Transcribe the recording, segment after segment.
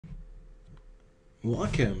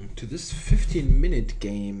Welcome to this 15-minute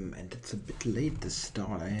game, and it's a bit late to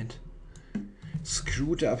start. I had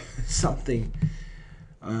screwed up something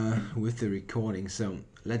with the recording, so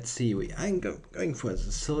let's see. I'm going for a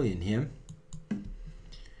Sicilian here.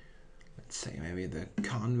 Let's say maybe the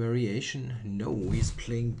Khan variation. No, he's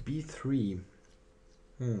playing b3.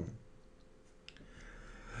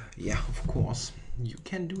 Yeah, of course, you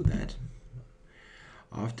can do that.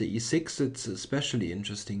 After e6, it's especially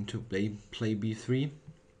interesting to play b3.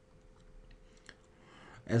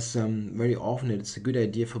 As very often it's a good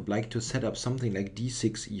idea for black to set up something like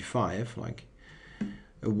d6, e5, like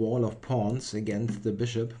a wall of pawns against the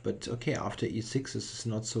bishop. But okay, after e6 this is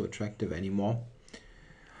not so attractive anymore.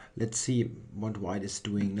 Let's see what white is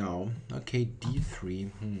doing now. Okay,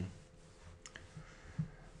 d3.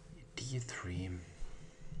 d3.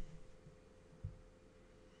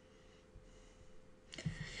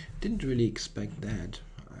 Didn't really expect that.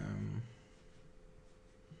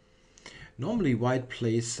 Normally white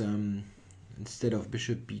plays instead of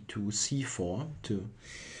bishop b2 c4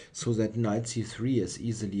 so that knight c3 is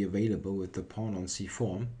easily available with the pawn on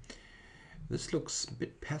c4. This looks a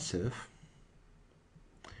bit passive.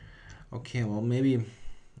 Okay, well, maybe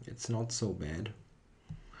it's not so bad.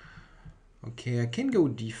 Okay, I can go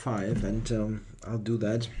d5 and I'll do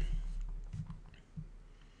that.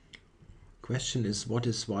 Question is, what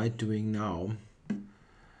is white doing now?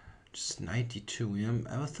 Just knight d2.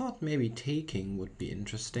 Yeah, I thought maybe taking would be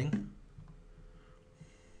interesting.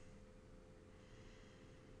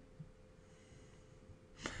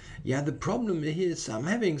 Yeah, the problem here is I'm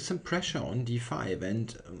having some pressure on d5,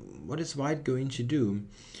 and what is white going to do?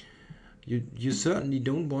 You certainly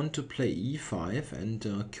don't want to play e5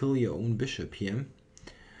 and kill your own bishop here.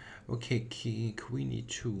 Okay, queen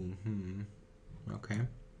e2. Okay.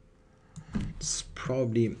 It's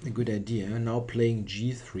probably a good idea. Now playing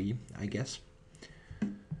g3, I guess.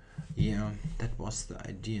 Yeah, that was the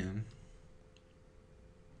idea.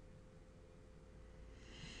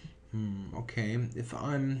 Okay, if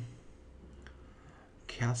I'm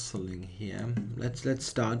castling here, let's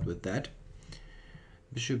start with that.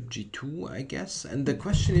 Bishop g2, I guess. And the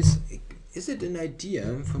question is it an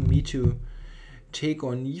idea for me to take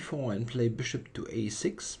on e4 and play bishop to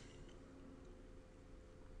a6?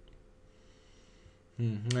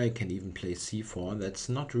 I can even play c4. That's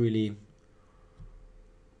not really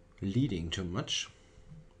leading too much.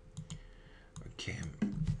 Okay,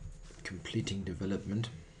 completing development.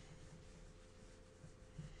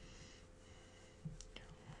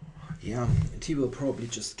 Yeah, he will probably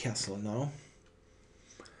just castle now.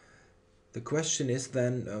 The question is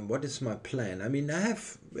then, what is my plan? I mean, I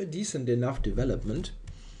have a decent enough development,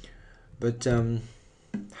 but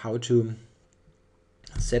how to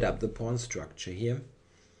set up the pawn structure here?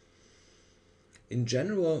 In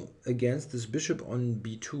general, against this bishop on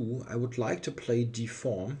b2, I would like to play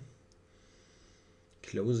d4,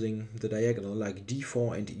 closing the diagonal like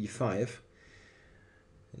d4 and e5,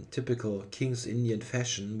 in typical King's Indian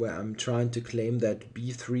fashion, where I'm trying to claim that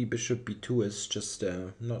b3, bishop b2 is just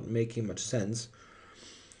not making much sense.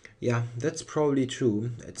 Yeah, that's probably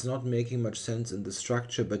true. It's not making much sense in the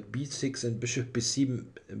structure, but b6 and bishop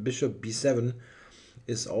b7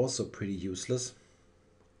 is also pretty useless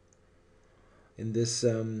in this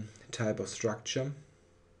type of structure.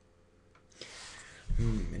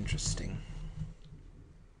 Interesting.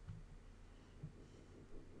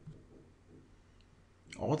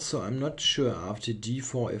 Also, I'm not sure after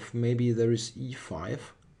d4 if maybe there is e5.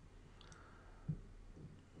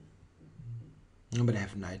 No, but I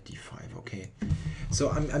have knight d5. Okay, so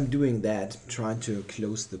I'm doing that, trying to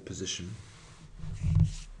close the position.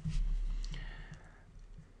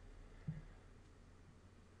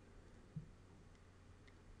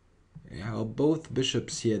 Yeah, well, both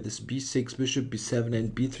bishops here, this b6, bishop b7,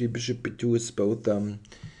 and b3, bishop b2 is both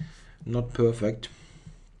not perfect.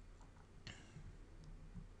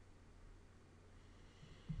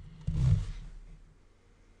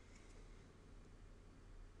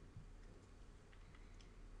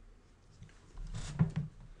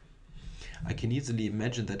 I can easily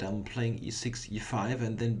imagine that I'm playing e6, e5,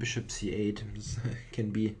 and then bishop c8. This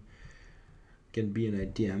can be an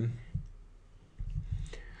idea.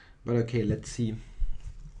 But okay, let's see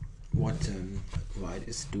what white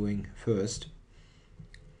is doing first.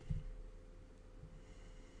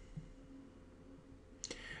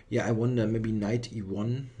 Yeah, I wonder maybe knight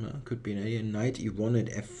e1 could be an idea. Knight e1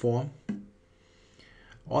 at f4,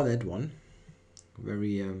 or that one.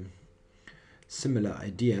 Very similar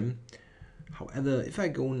idea. However, if I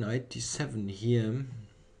go knight d7 here,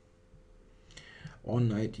 or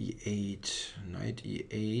knight e8,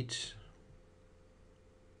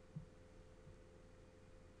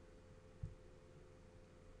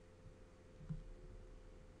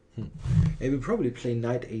 I will probably play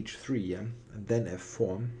knight h3, yeah, and then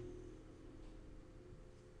f4.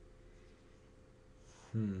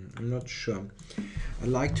 I'm not sure. I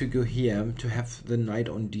like to go here to have the knight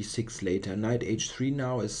on d6 later. Knight h3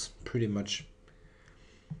 now is pretty much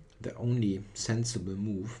the only sensible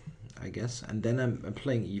move, I guess. And then I'm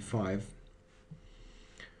playing e5,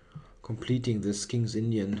 completing this King's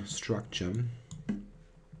Indian structure.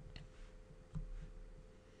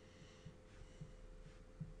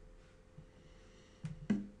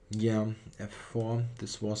 Yeah, f4,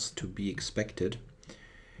 this was to be expected.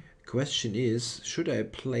 Question is, should I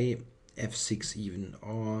play f6 even,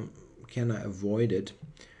 or can I avoid it?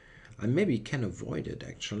 I maybe can avoid it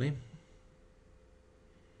actually.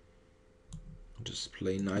 Just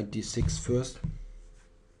play knight d6 first.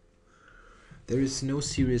 There is no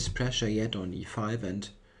serious pressure yet on e5, and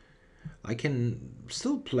I can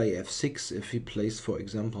still play f6 if he plays, for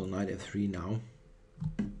example, knight f3 now.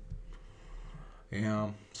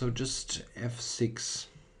 Yeah, so just f6,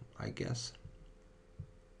 I guess.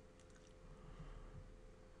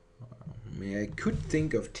 I could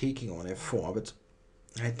think of taking on f4, but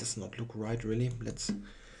it does not look right really.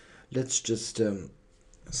 Let's just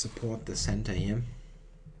support the center here.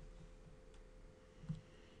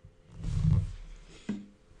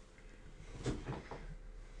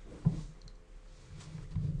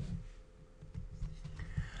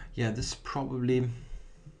 Yeah, this probably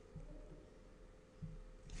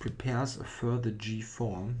prepares a further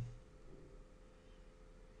g4.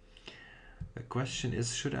 The question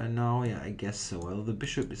is, should I now? Yeah, I guess so. Well, the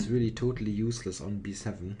bishop is really totally useless on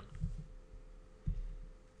b7.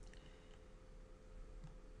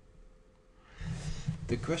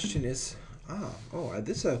 The question is,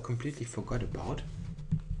 this I completely forgot about.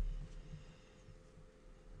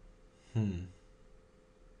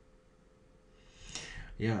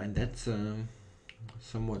 Yeah, and that's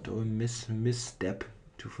somewhat a misstep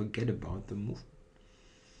to forget about the move.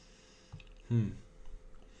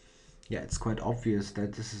 Yeah, it's quite obvious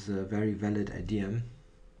that this is a very valid idea.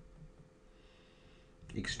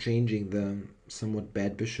 Exchanging the somewhat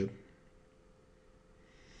bad bishop.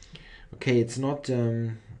 Okay, it's not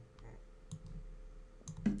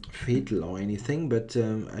fatal or anything, but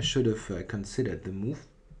I should have considered the move.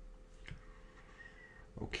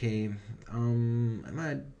 Okay, am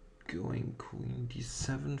I going queen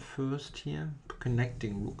d7 first here?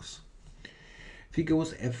 Connecting rooks. If he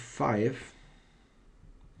goes f5,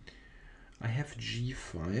 I have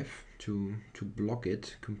g5 to block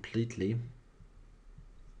it completely.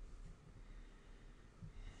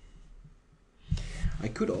 I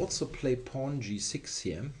could also play pawn g6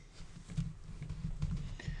 here,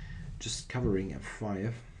 just covering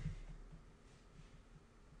f5.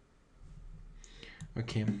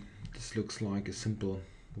 Okay, this looks like a simple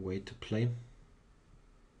way to play.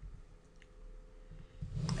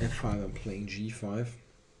 f5, I'm playing g5.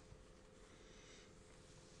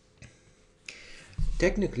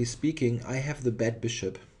 Technically speaking, I have the bad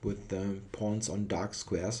bishop with the pawns on dark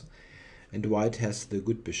squares, and white has the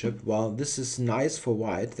good bishop. While this is nice for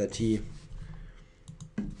white, that he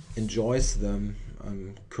enjoys the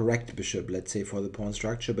correct bishop, let's say, for the pawn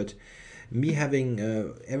structure, but me having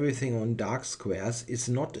everything on dark squares is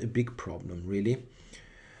not a big problem, really.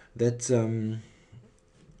 That's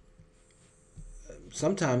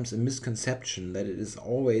sometimes a misconception that it is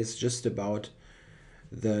always just about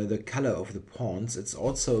the color of the pawns. It's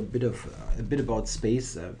also a bit about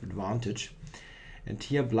space advantage. And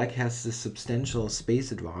here black has this substantial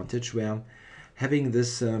space advantage where having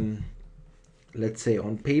this, let's say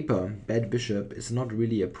on paper, bad bishop is not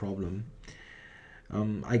really a problem.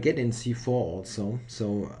 I get in c4 also,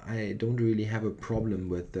 so I don't really have a problem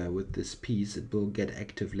with this piece. It will get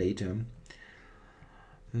active later.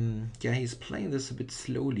 Yeah, he's playing this a bit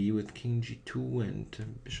slowly with king g2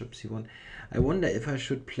 and bishop c1. I wonder if I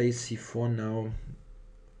should play c4 now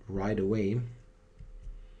right away.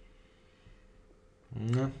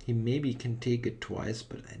 No, he maybe can take it twice,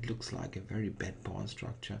 but it looks like a very bad pawn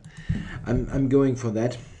structure. I'm going for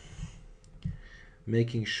that,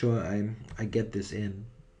 making sure I get this in.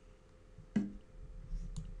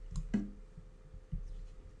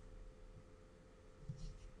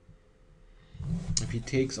 If he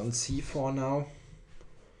takes on c4 now,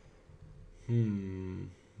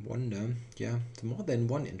 wonder. Yeah, it's more than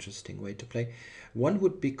one interesting way to play. One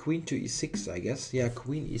would be queen to e6, I guess. Yeah,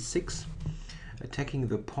 queen e6, attacking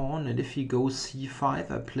the pawn, and if he goes c5,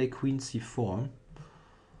 I play queen c4.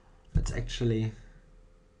 That's actually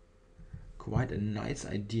quite a nice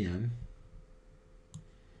idea.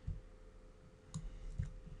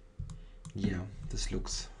 Yeah, this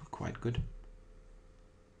looks quite good.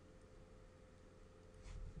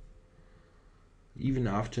 even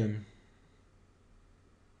after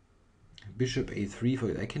bishop a3,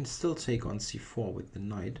 for I can still take on c4 with the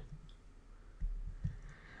knight.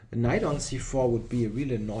 A knight on c4 would be a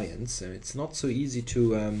real annoyance. It's not so easy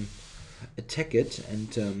to attack it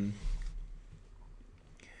and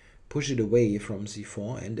push it away from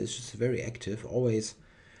c4, and it's just very active, always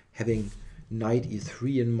having knight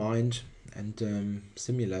e3 in mind and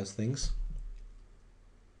similar things.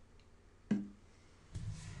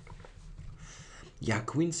 Yeah,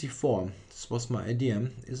 queen c4, this was my idea.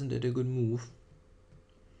 Isn't it a good move?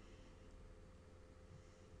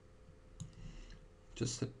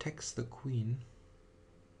 Just attacks the queen.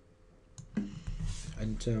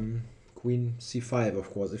 And queen c5,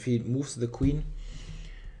 of course. If he moves the queen,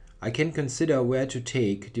 I can consider where to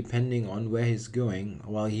take, depending on where he's going.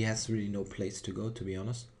 Well, he has really no place to go, to be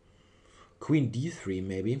honest. Queen d3,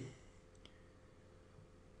 maybe.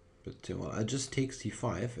 But, well, I'll just take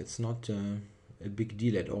c5. It's not a big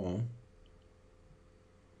deal at all.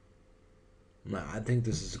 Nah, I think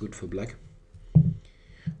this is good for black.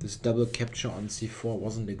 This double capture on c4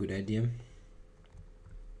 wasn't a good idea.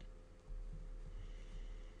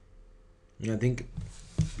 I think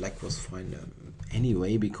black was fine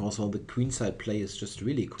anyway, because all the queenside play is just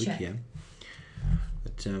really quick here.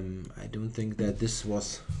 But I don't think that this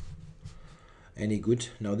was any good.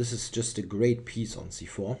 Now this is just a great piece on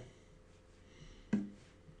c4.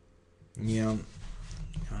 Yeah,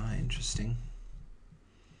 interesting.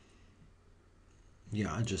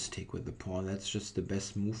 Yeah, I'll just take with the pawn. That's just the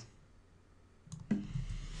best move.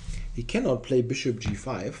 He cannot play bishop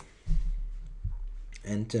g5.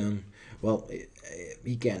 And, well,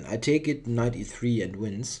 he can. I take it, knight e3 and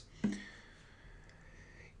wins.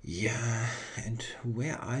 Yeah, and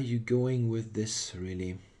where are you going with this,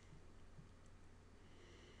 really?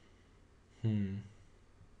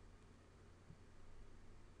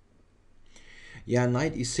 Yeah,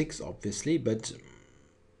 knight e6, obviously, but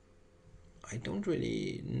I don't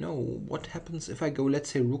really know what happens if I go, let's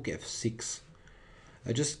say, rook f6.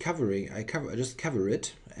 I just cover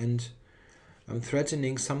it, and I'm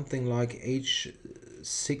threatening something like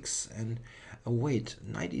h6, and oh wait,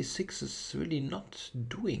 knight e6 is really not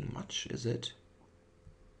doing much, is it?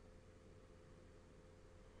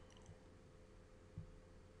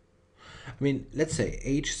 I mean, let's say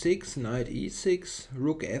h6, knight e6,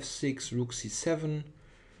 rook f6, rook c7,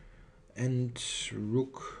 and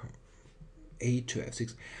rook a to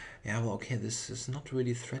f6. Yeah, well, okay, this is not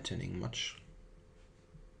really threatening much.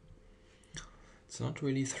 It's not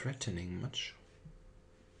really threatening much.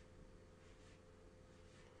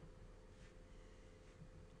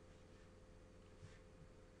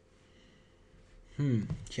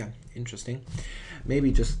 Yeah, interesting.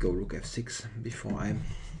 Maybe just go rook f6 before I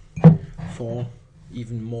fall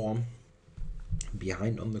even more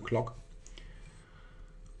behind on the clock.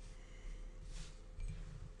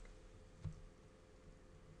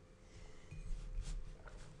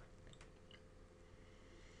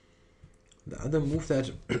 The other move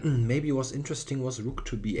that maybe was interesting was rook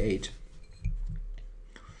to b8,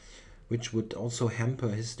 which would also hamper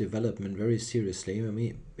his development very seriously. I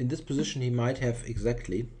mean, in this position he might have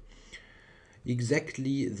exactly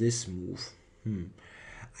this move.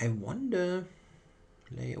 I wonder,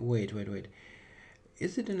 wait.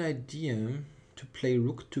 Is it an idea to play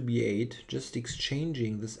rook to b8, just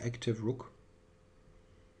exchanging this active rook?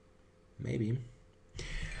 Maybe.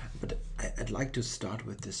 But I'd like to start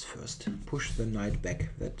with this first. Push the knight back.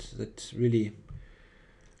 That really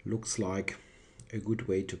looks like a good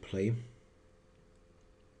way to play.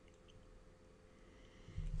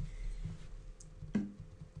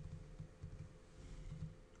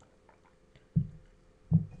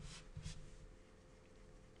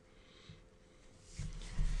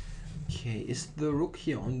 Okay, is the rook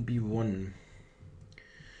here on b1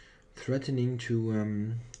 threatening to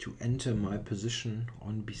enter my position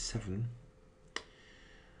on b7?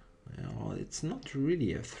 Well, it's not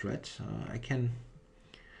really a threat. I can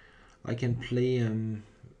play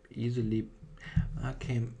easily.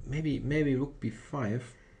 Okay, maybe rook b5.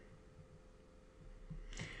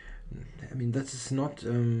 I mean, that is not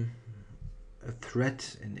a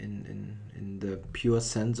threat in the pure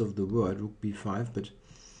sense of the word, rook b5, but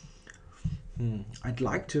I'd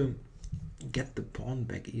like to get the pawn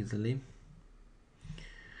back easily.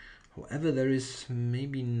 However, there is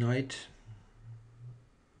maybe knight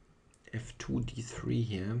f2 d3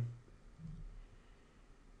 here.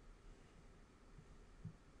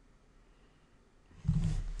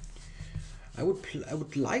 I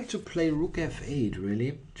would like to play rook f8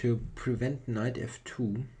 really to prevent knight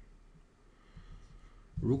f2.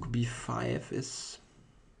 Rook b5 is...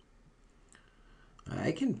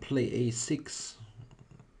 I can play a6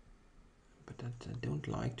 but I don't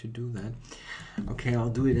like to do that. Okay, I'll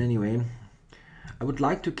do it anyway. I would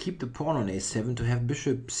like to keep the pawn on a7 to have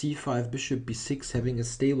bishop c5, bishop b6, having a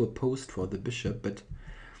stable post for the bishop, but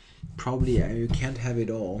probably you can't have it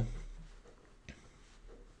all.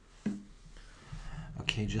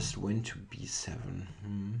 Okay, just went to b7.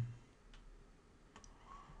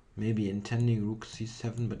 Maybe intending rook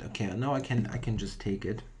c7, but okay, now I can just take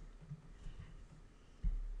it.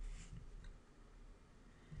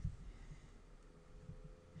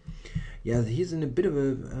 Yeah, he's in a bit of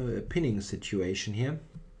a pinning situation here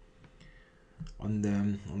on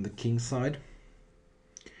the king side.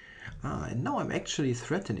 And now I'm actually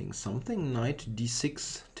threatening something. Knight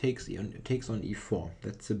d6 takes on e4.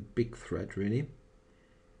 That's a big threat, really.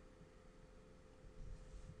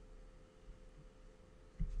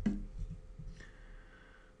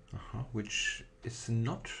 Which is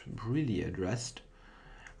not really addressed.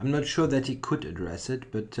 I'm not sure that he could address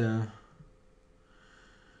it, but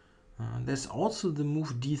there's also the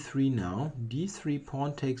move d3 now. d3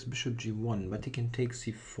 pawn takes bishop g1, but he can take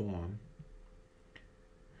c4.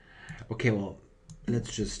 Okay, well,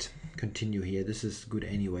 let's just continue here. This is good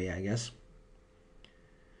anyway, I guess.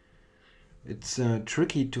 It's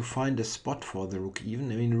tricky to find a spot for the rook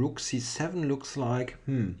even. I mean, rook c7 looks like,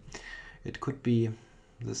 it could be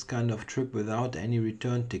this kind of trip without any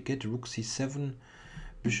return ticket. Rook c7,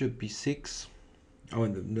 bishop b6. Oh,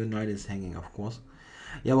 and the knight is hanging, of course.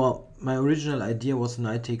 Yeah, well, my original idea was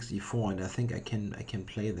knight takes e4, and I think I can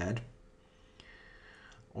play that.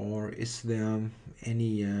 Or is there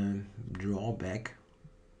any drawback?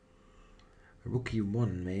 Rook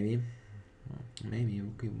e1, maybe. Maybe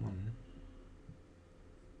rook e1.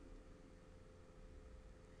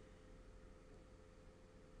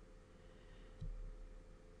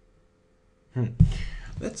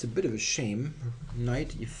 That's a bit of a shame.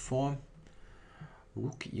 Knight e4,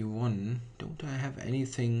 rook e1. Don't I have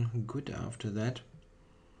anything good after that?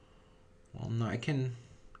 Well, no, I can...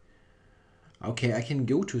 Okay, I can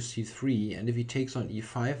go to c3, and if he takes on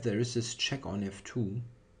e5, there is this check on f2.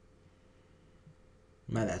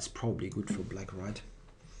 Well, that's probably good for black, right?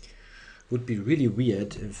 Would be really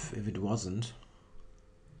weird if it wasn't.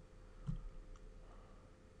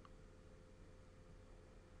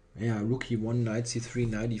 Yeah, rook e1, knight c3,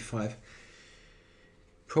 knight e5.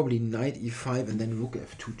 Probably knight e5 and then rook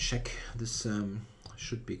f2 check. This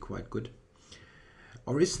should be quite good.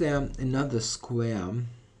 Or is there another square?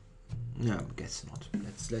 No, I guess not.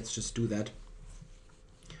 Let's just do that.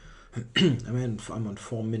 I'm on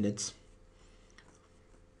 4 minutes.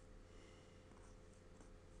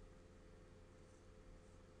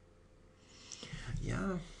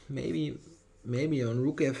 Yeah, maybe on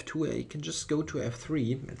rook f2 you can just go to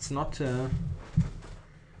f3. It's not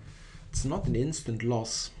an instant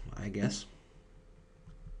loss, I guess.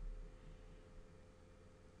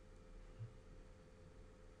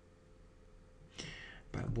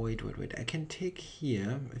 But wait, I can take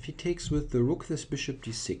here. If he takes with the rook, this bishop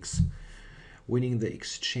d6, winning the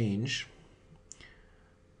exchange.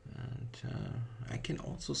 And I can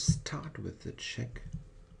also start with the check.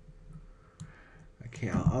 Okay,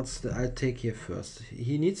 I'll take here first.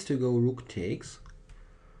 He needs to go rook takes,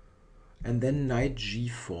 and then knight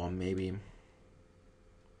g4 maybe.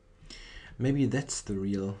 Maybe that's the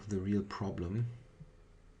real problem.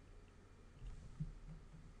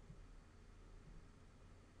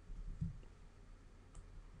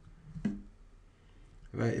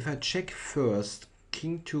 Well, if I check first,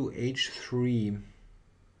 king to h3.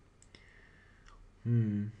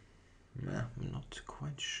 I'm not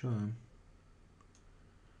quite sure.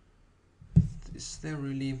 Is there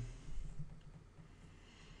really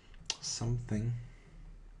something?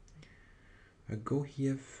 I go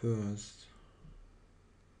here first.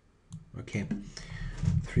 Okay,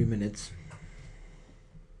 3 minutes.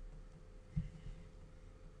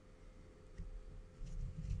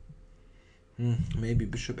 Maybe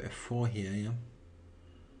bishop f4 here, yeah.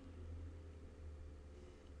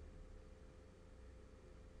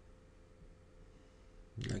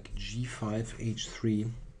 Like g5,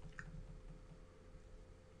 h3.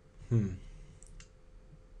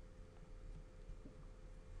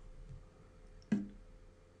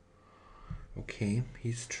 Okay,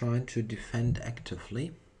 he's trying to defend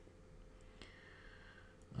actively.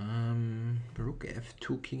 Rook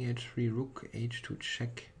f2, king h3, rook h2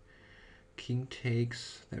 check, king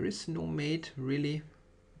takes. There is no mate, really.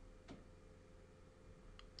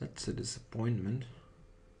 That's a disappointment.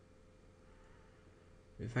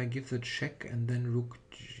 If I give the check and then rook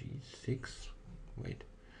g6, wait,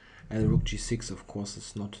 and rook g6 of course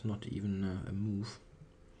is not even a move.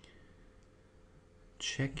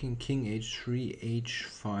 Checking king h3,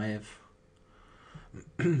 h5.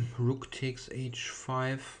 Rook takes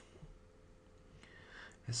h5.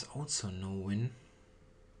 There's also no win.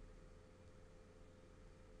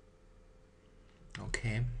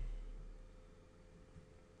 Okay.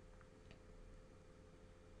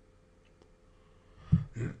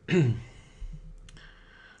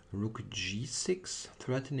 Rook g6,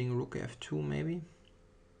 threatening rook f2 maybe.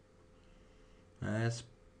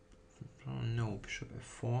 Oh no, bishop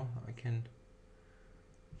f4. I can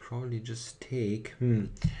probably just take.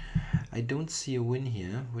 I don't see a win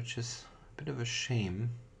here, which is a bit of a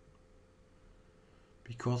shame,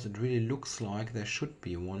 because it really looks like there should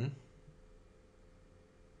be one.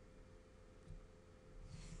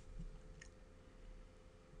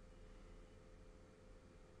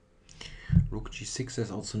 Rook g6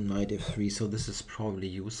 has also knight f3, so this is probably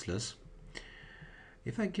useless.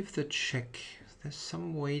 If I give the check, there's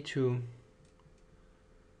some way to...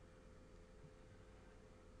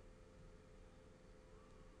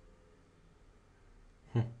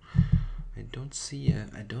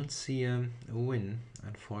 I don't see a win,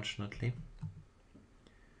 unfortunately.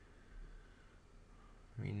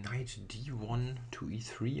 I mean, knight d1 to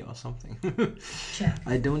e3 or something. Check.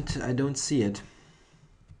 I don't see it.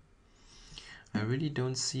 I really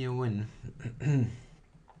don't see a win.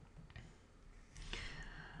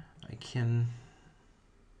 I can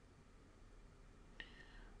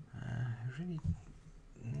really...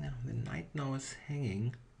 No, the knight now is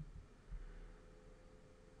hanging.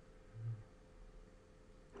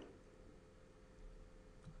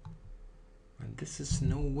 And this is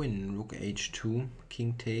no win. Rook h2,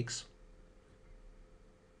 king takes.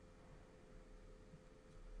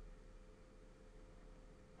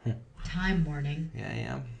 Time warning.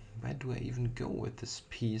 Yeah. Where do I even go with this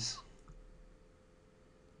piece?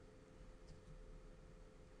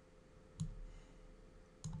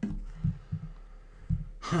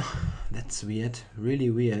 That's weird. Really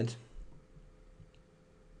weird.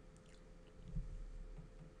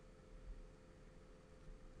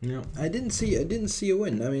 No, I didn't see a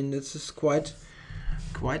win. I mean, this is quite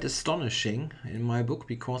astonishing in my book,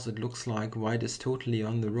 because it looks like white is totally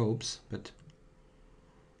on the ropes, but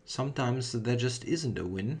sometimes there just isn't a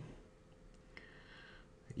win,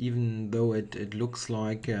 even though it looks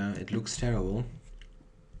like it looks terrible.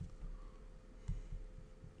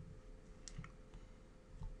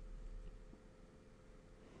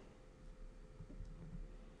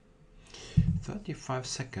 "35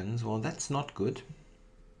 seconds, well, that's not good.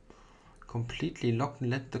 Completely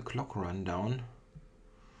let the clock run down."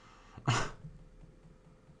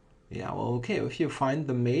 Yeah, well, okay, if you find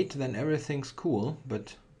the mate, then everything's cool,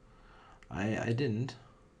 but I didn't.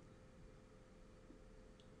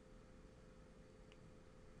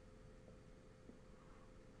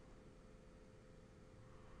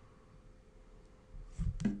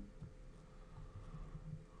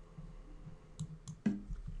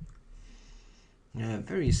 Yeah,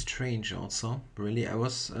 very strange also, really. I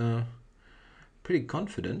was pretty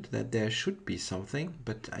confident that there should be something,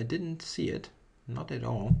 but I didn't see it. Not at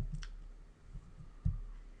all.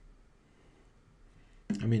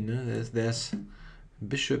 I mean, there's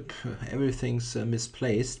bishop, everything's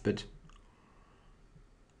misplaced, but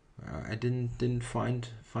I didn't find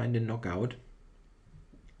a knockout.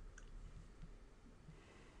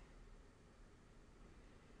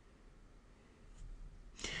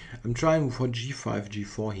 I'm trying for g5,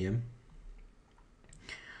 g4 here.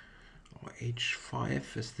 Or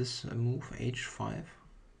h5, is this a move? h5?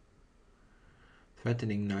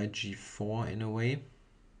 Threatening knight g4 in a way.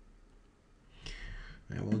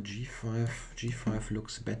 Yeah, well, g5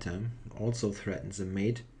 looks better. Also threatens a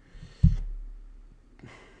mate.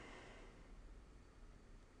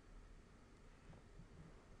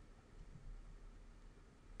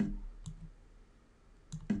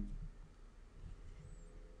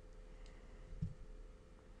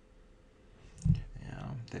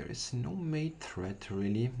 Yeah, there is no mate threat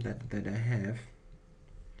really that I have.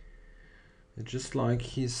 It's just like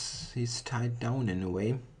he's tied down in a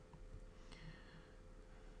way.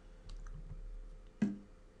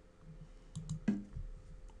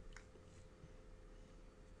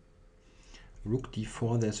 Rook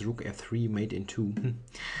d4, there's rook f3, mate in 2.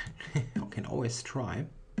 I can always try.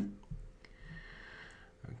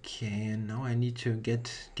 Okay, and now I need to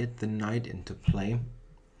get the knight into play.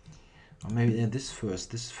 Or maybe this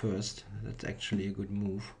first. That's actually a good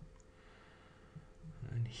move.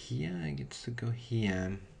 And here I get to go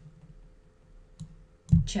here.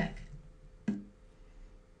 Check.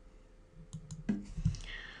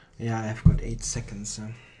 Yeah, I've got 8 seconds.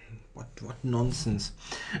 What nonsense.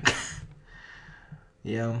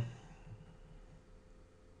 Yeah.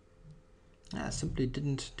 I simply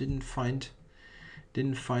didn't find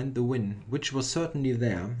didn't find the win, which was certainly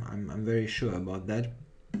there. I'm very sure about that.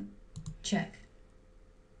 Check.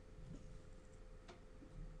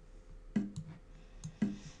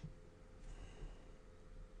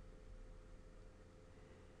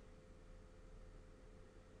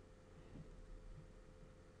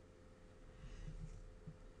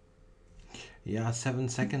 Yeah, 7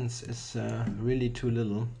 seconds is really too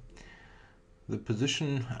little. The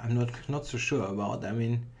position I'm not so sure about. I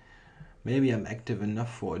mean, maybe I'm active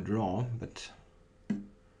enough for a draw, but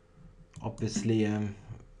obviously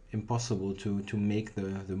impossible to make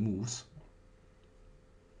the moves.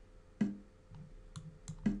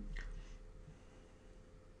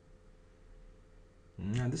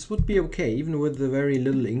 Yeah, this would be okay, even with the very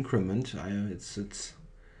little increment. It's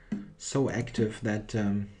so active that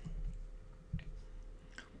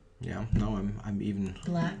yeah, now I'm even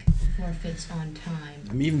Black forfeits on time.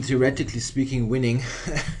 I'm even theoretically speaking winning.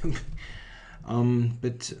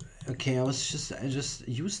 But okay, I just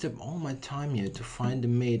used up all my time here to find a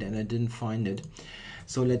mate and I didn't find it.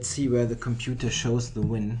 So let's see where the computer shows the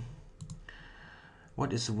win.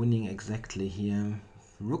 What is winning exactly here?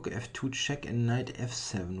 Rook f2 check and knight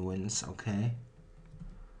f7 wins. Okay.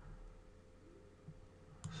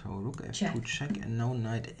 So rook f2 check and now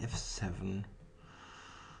knight f7.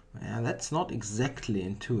 Yeah, that's not exactly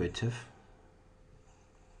intuitive.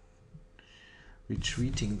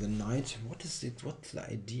 Retreating the knight. What is it? What's the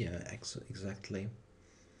idea exactly?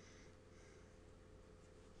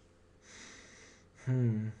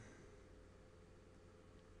 The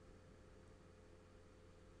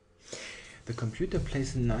computer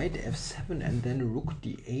plays knight f7 and then rook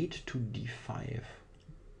d8 to d5.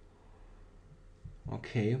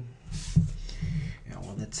 Okay. Yeah,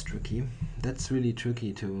 well, that's tricky. That's really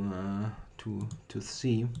tricky to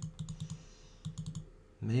see.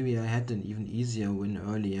 Maybe I had an even easier win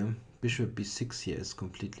earlier. Bishop b6 here is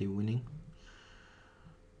completely winning.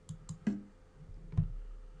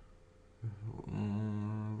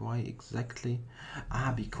 Why exactly?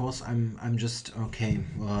 Because I'm just okay.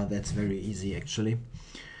 Well, that's very easy actually.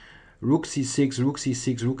 Rook c6, rook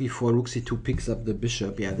c6, rook e4, rook c2 picks up the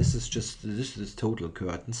bishop. Yeah, this is total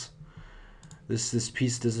curtains. This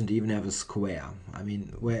piece doesn't even have a square. I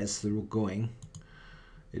mean, where is the rook going?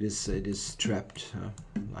 It is trapped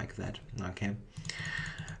like that. Okay,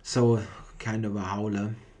 so kind of a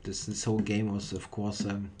howler. This whole game was, of course,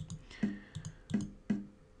 a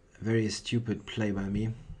very stupid play by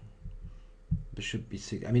me. Bishop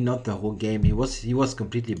b6. I mean, not the whole game. He was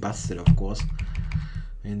completely busted, of course.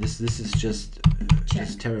 I mean, this is just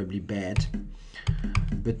terribly bad.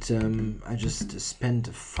 But I just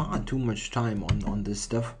spent far too much time on this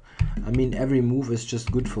stuff. I mean, every move is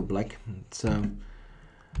just good for black. It's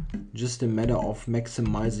just a matter of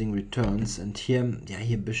maximizing returns. And here, yeah,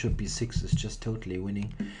 here bishop b6 is just totally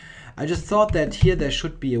winning. I just thought that here there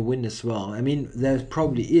should be a win as well. I mean, there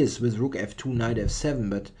probably is with rook f2, knight f7,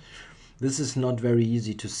 but this is not very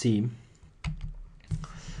easy to see.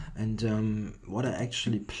 And what I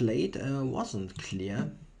actually played wasn't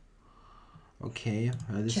clear. Okay,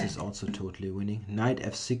 this is also totally winning. Knight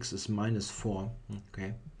f6 is -4.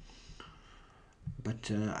 Okay.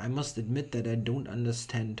 But I must admit that I don't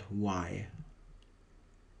understand why.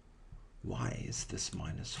 Why is this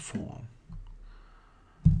 -4?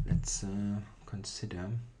 Let's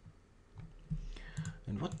consider.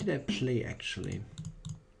 And what did I play actually?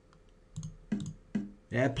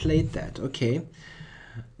 Yeah, I played that. Okay.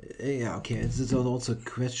 Yeah, okay, this is also a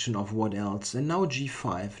question of what else. And now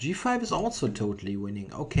g5. g5 is also totally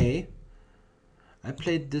winning. Okay. I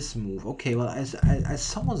played this move. Okay, well, I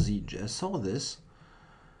saw this.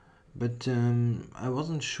 But I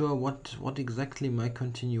wasn't sure what exactly my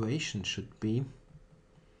continuation should be.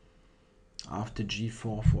 After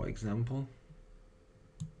g4, for example.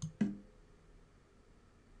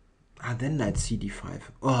 Then knight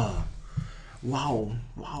cd5. Oh, wow,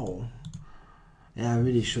 wow. Yeah, I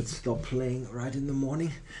really should stop playing right in the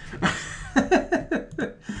morning.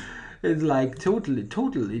 It's like total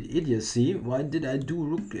idiocy. Why did I do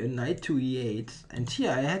rook knight to e8? And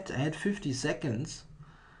here I had 50 seconds.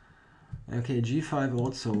 Okay, g5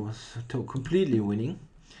 also completely winning.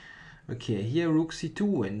 Okay, here rook c2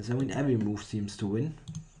 wins. I mean, every move seems to win,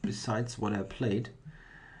 besides what I played.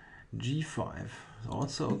 g5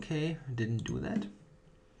 also okay. Didn't do that.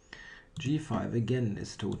 g5 again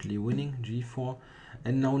is totally winning. g4,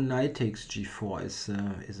 and now knight takes g4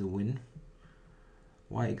 is a win.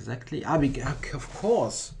 Why exactly? Of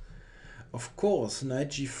course, knight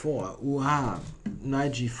g4.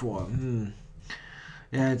 Knight g4.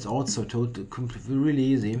 Yeah, it's also really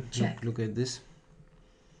easy. Look at this.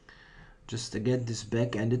 just to get this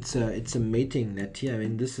back, and it's a mating net here. I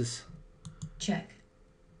mean, this is check,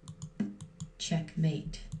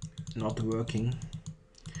 checkmate, not working.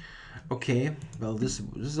 Okay, well, this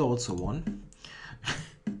is also one.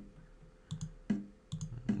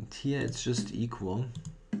 And here it's just equal.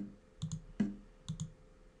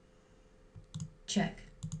 check,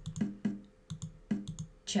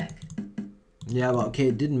 check, Yeah, well, okay,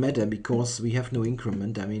 it didn't matter because we have no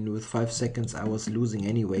increment. I mean, with 5 seconds I was losing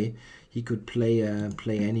anyway. He could play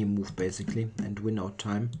any move basically and win out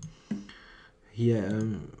time. Here,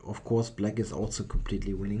 of course, black is also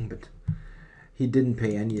completely winning, but he didn't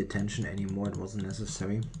pay any attention anymore. It wasn't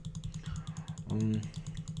necessary.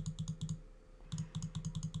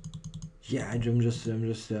 Yeah, I'm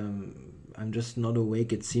just not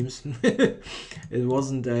awake. It seems it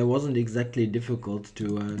wasn't exactly difficult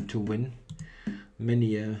to win.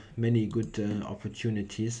 Many good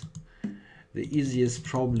opportunities. The easiest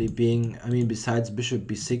probably being, I mean, besides bishop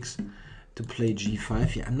b6, to play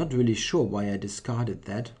g5. Yeah, I'm not really sure why I discarded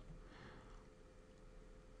that.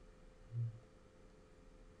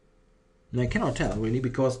 I cannot tell really,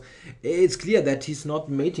 because it's clear that he's not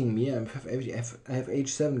mating me. I have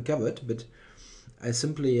h7 covered, but I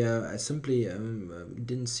simply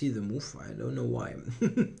didn't see the move. I don't know why.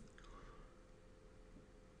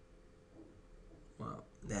 Wow,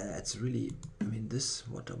 that's really. I mean, this.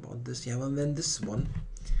 What about this? Yeah, well then this one.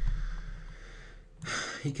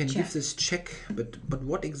 He can give this check, but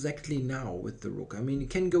what exactly now with the rook? I mean, he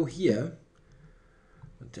can go here.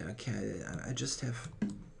 But okay, I just have.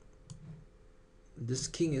 This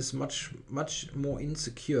king is much more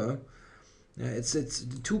insecure. It's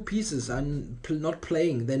the two pieces I'm not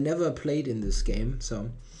playing. They're never played in this game,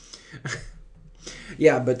 so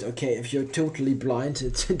yeah. But okay, if you're totally blind,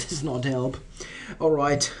 it does not help. All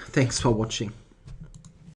right, thanks for watching.